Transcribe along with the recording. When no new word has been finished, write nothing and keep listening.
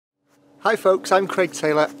Hi folks, I'm Craig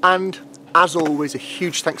Taylor, and as always a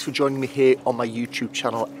huge thanks for joining me here on my YouTube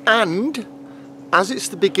channel. And as it's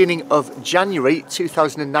the beginning of January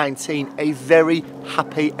 2019, a very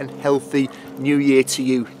happy and healthy new year to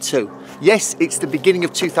you too. Yes, it's the beginning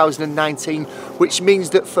of 2019, which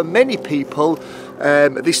means that for many people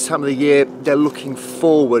at this time of the year, they're looking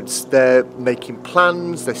forwards, they're making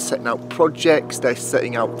plans, they're setting out projects, they're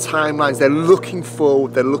setting out timelines, they're looking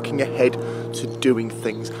forward, they're looking ahead to doing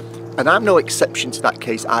things. And I'm no exception to that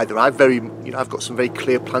case either. I've got some very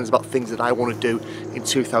clear plans about things that I want to do in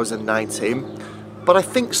 2019. But I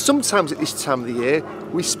think sometimes at this time of the year,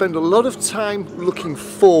 we spend a lot of time looking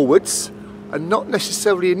forwards and not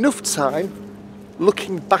necessarily enough time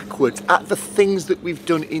looking backwards at the things that we've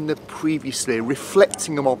done in the previous year,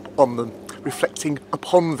 reflecting upon them,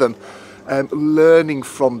 learning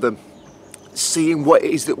from them, seeing what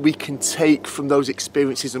it is that we can take from those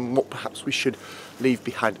experiences and what perhaps we should leave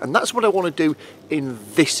behind. And that's what I want to do in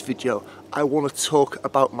this video. I want to talk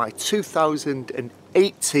about my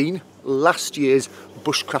 2018, last year's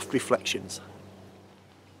Bushcraft reflections.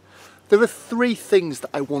 There are three things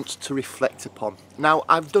that I want to reflect upon. Now,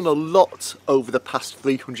 I've done a lot over the past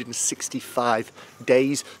 365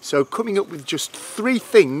 days, so coming up with just three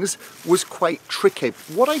things was quite tricky.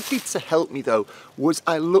 What I did to help me though was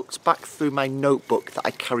I looked back through my notebook that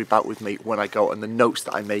I carry about with me when I go and the notes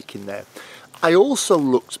that I make in there. I also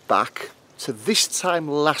looked back to this time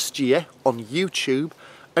last year on YouTube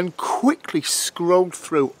and quickly scrolled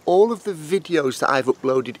through all of the videos that I've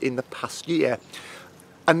uploaded in the past year.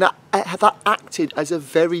 And that acted as a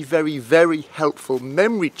very, very, very helpful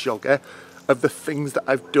memory jogger of the things that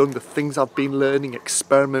I've done, the things I've been learning,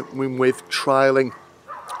 experimenting with, trialing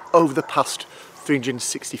over the past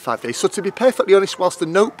 365 days. So to be perfectly honest, whilst the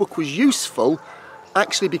notebook was useful,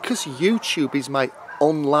 actually because YouTube is my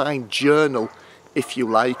online journal, if you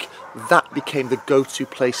like, that became the go-to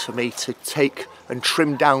place for me to take and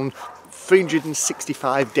trim down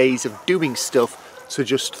 365 days of doing stuff to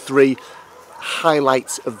just three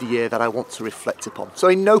highlights of the year that I want to reflect upon. So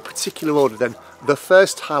in no particular order then, the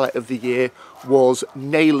first highlight of the year was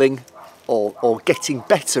nailing or getting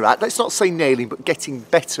better at, let's not say nailing, but getting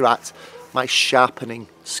better at my sharpening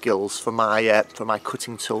skills for my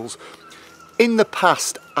cutting tools. In the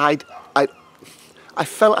past, I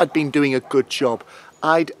felt I'd been doing a good job.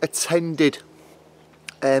 I'd attended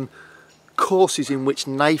courses in which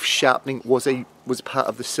knife sharpening was part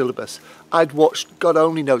of the syllabus. I'd watched God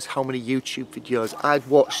only knows how many YouTube videos. I'd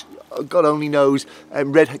watched God only knows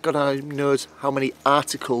read God only knows how many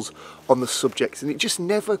articles on the subject, and it just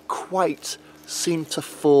never quite seemed to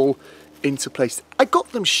fall into place. I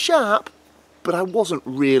got them sharp, but I wasn't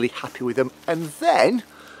really happy with them. And then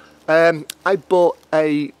I bought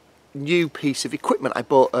a new piece of equipment. I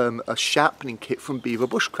bought a sharpening kit from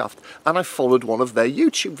Bushcraft, and I followed one of their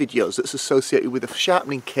YouTube videos that's associated with a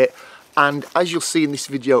sharpening kit. And as you'll see in this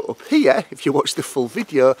video up here, if you watch the full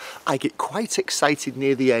video, I get quite excited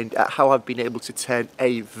near the end at how I've been able to turn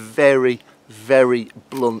a very, very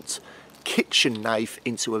blunt kitchen knife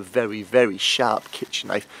into a very, very sharp kitchen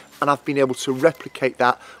knife. And I've been able to replicate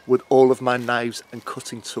that with all of my knives and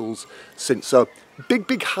cutting tools since. So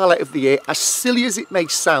big highlight of the year, as silly as it may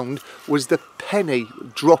sound, was the penny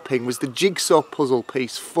dropping, was the jigsaw puzzle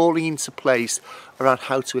piece falling into place around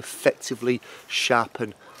how to effectively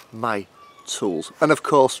sharpen my tools. And of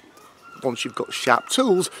course, once you've got sharp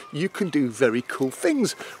tools, you can do very cool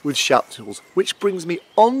things with sharp tools, which brings me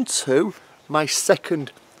on to my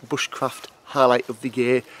second Bushcraft highlight of the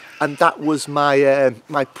year, and that was my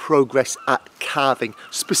my progress at carving,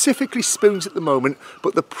 specifically spoons at the moment,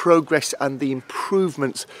 but the progress and the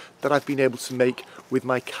improvements that I've been able to make with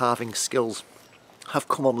my carving skills have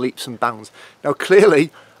come on leaps and bounds. Now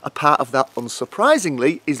clearly a part of that,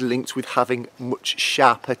 unsurprisingly, is linked with having much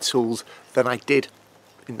sharper tools than I did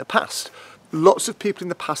in the past. Lots of people in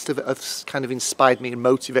the past have kind of inspired me and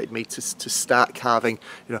motivated me to start carving.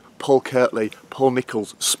 You know, Paul Kirtley, Paul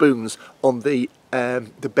Nichols, spoons on the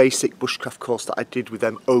basic Bushcraft course that I did with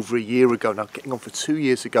them over a year ago now, getting on for 2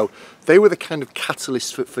 years ago. They were the kind of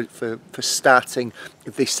catalyst for starting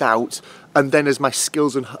this out. And then as my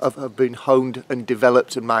skills have been honed and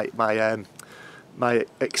developed, and my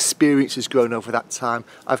experience has grown over that time,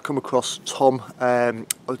 I've come across Tom,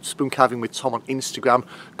 Spoon Carving with Tom on Instagram.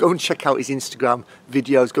 Go and check out his Instagram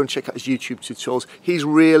videos, go and check out his YouTube tutorials. He's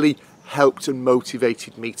really helped and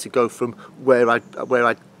motivated me to go from where I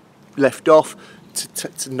left off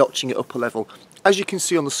to notching it up a level. As you can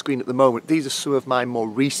see on the screen at the moment, these are some of my more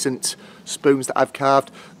recent spoons that I've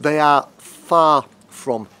carved. They are far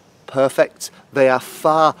from perfect. They are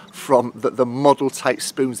far from the model type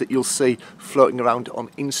spoons that you'll see floating around on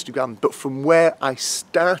Instagram, but from where I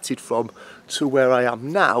started from to where I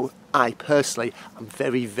am now, I personally am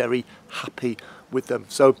very, very happy with them.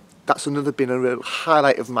 So that's been a real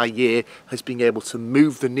highlight of my year, has been able to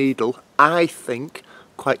move the needle, I think,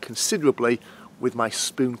 quite considerably with my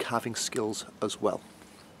spoon carving skills as well.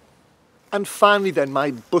 And finally then,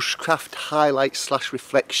 my bushcraft highlight /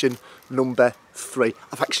 reflection number 3.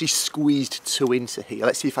 I've actually squeezed 2 into here.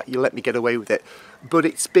 Let's see if you let me get away with it. But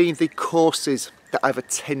it's been the courses that I've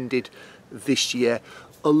attended this year.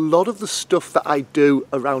 A lot of the stuff that I do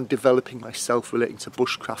around developing myself relating to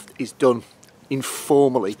bushcraft is done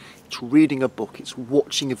informally. It's reading a book, it's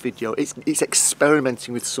watching a video, it's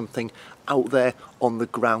experimenting with something out there on the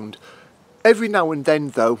ground. Every now and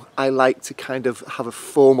then though, I like to kind of have a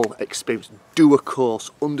formal experience, do a course,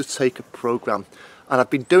 undertake a program. And I've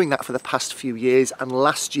been doing that for the past few years, and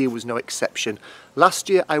last year was no exception. Last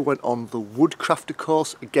year I went on the Woodcrafter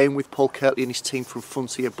course, again with Paul Kirtley and his team from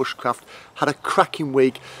Frontier Bushcraft. Had a cracking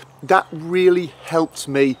week. That really helped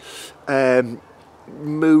me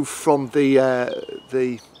move from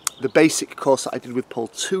the basic course that I did with Paul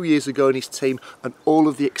 2 years ago and his team, and all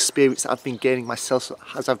of the experience that I've been gaining myself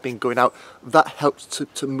as I've been going out. That helped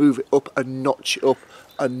to move it up a notch, up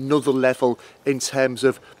another level in terms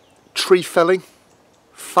of tree felling,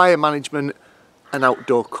 fire management and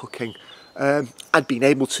outdoor cooking. I'd been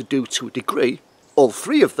able to do, to a degree, all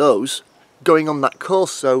 3 of those. Going on that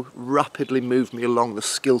course though rapidly moved me along the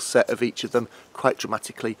skill set of each of them quite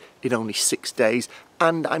dramatically in only 6 days,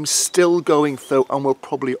 and I'm still going through, and will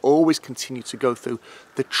probably always continue to go through,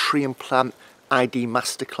 the Tree and Plant ID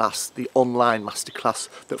Masterclass, the online masterclass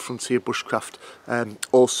that Frontier Bushcraft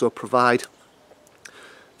also provide.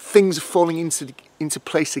 Things are falling into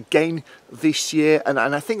place again this year, and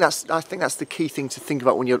I think that's the key thing to think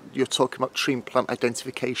about when you're talking about tree and plant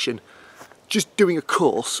identification. Just doing a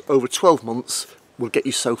course over 12 months will get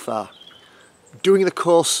you so far. Doing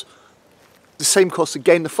the same course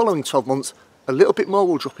again the following 12 months, a little bit more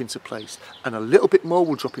will drop into place, and a little bit more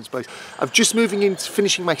will drop into place. I'm just moving into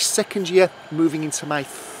finishing my 2nd year, moving into my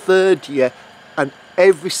 3rd year, and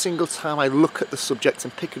every single time I look at the subject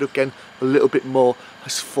and pick it up again, a little bit more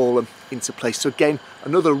has fallen into place. So again,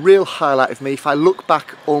 another real highlight of me. If I look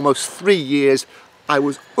back almost 3 years, I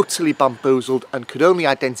was utterly bamboozled and could only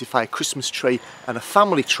identify a Christmas tree and a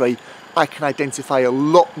family tree. I can identify a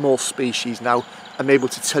lot more species now. I'm able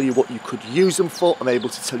to tell you what you could use them for, I'm able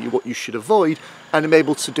to tell you what you should avoid, and I'm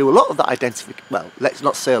able to do a lot of that identification, well, let's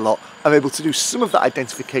not say a lot, I'm able to do some of that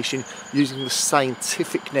identification using the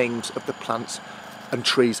scientific names of the plants and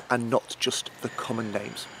trees and not just the common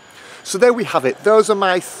names. So there we have it. Those are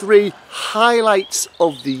my 3 highlights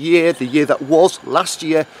of the year that was last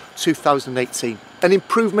year, 2018. An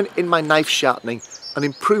improvement in my knife sharpening, an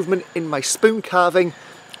improvement in my spoon carving,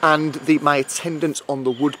 and my attendance on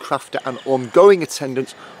the Woodcrafter and ongoing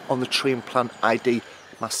attendance on the Tree and Plant ID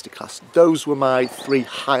Masterclass. Those were my 3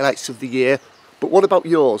 highlights of the year. But what about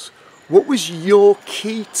yours? What was your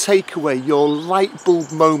key takeaway, your light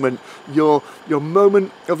bulb moment, your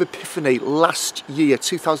moment of epiphany last year,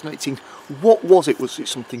 2018? What was it? Was it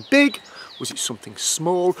something big? Was it something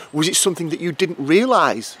small? Was it something that you didn't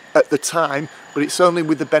realise at the time, but it's only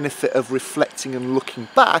with the benefit of reflecting and looking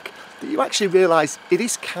back that you actually realise it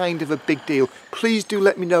is kind of a big deal? Please do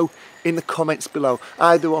let me know in the comments below,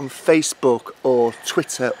 either on Facebook or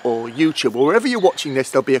Twitter or YouTube, or wherever you're watching this.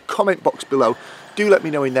 There'll be a comment box below. Do let me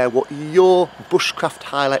know in there what your bushcraft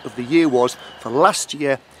highlight of the year was for last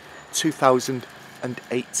year,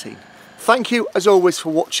 2018. Thank you as always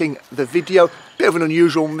for watching the video. Bit of an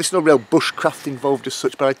unusual one, there's no real bushcraft involved as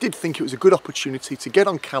such, but I did think it was a good opportunity to get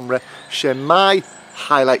on camera, share my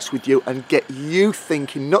highlights with you and get you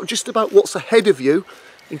thinking not just about what's ahead of you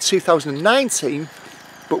in 2019,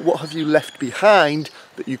 but what have you left behind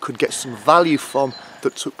that you could get some value from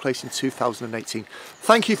that took place in 2018.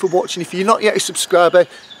 Thank you for watching. If you're not yet a subscriber,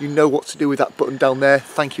 you know what to do with that button down there.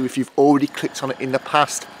 Thank you if you've already clicked on it in the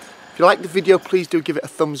past. If you like the video, please do give it a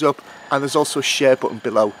thumbs up, and there's also a share button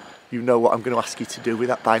below. You know what I'm going to ask you to do with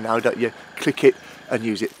that by now, don't you? Click it and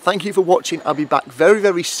use it. Thank you for watching. I'll be back very,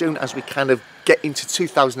 very soon as we kind of get into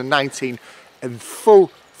 2019 in full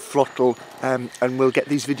throttle, and we'll get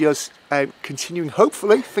these videos continuing,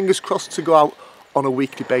 hopefully, fingers crossed, to go out on a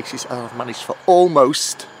weekly basis, as I've managed for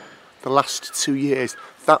almost the last 2 years.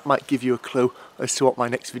 That might give you a clue as to what my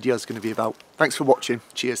next video is going to be about. Thanks for watching.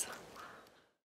 Cheers.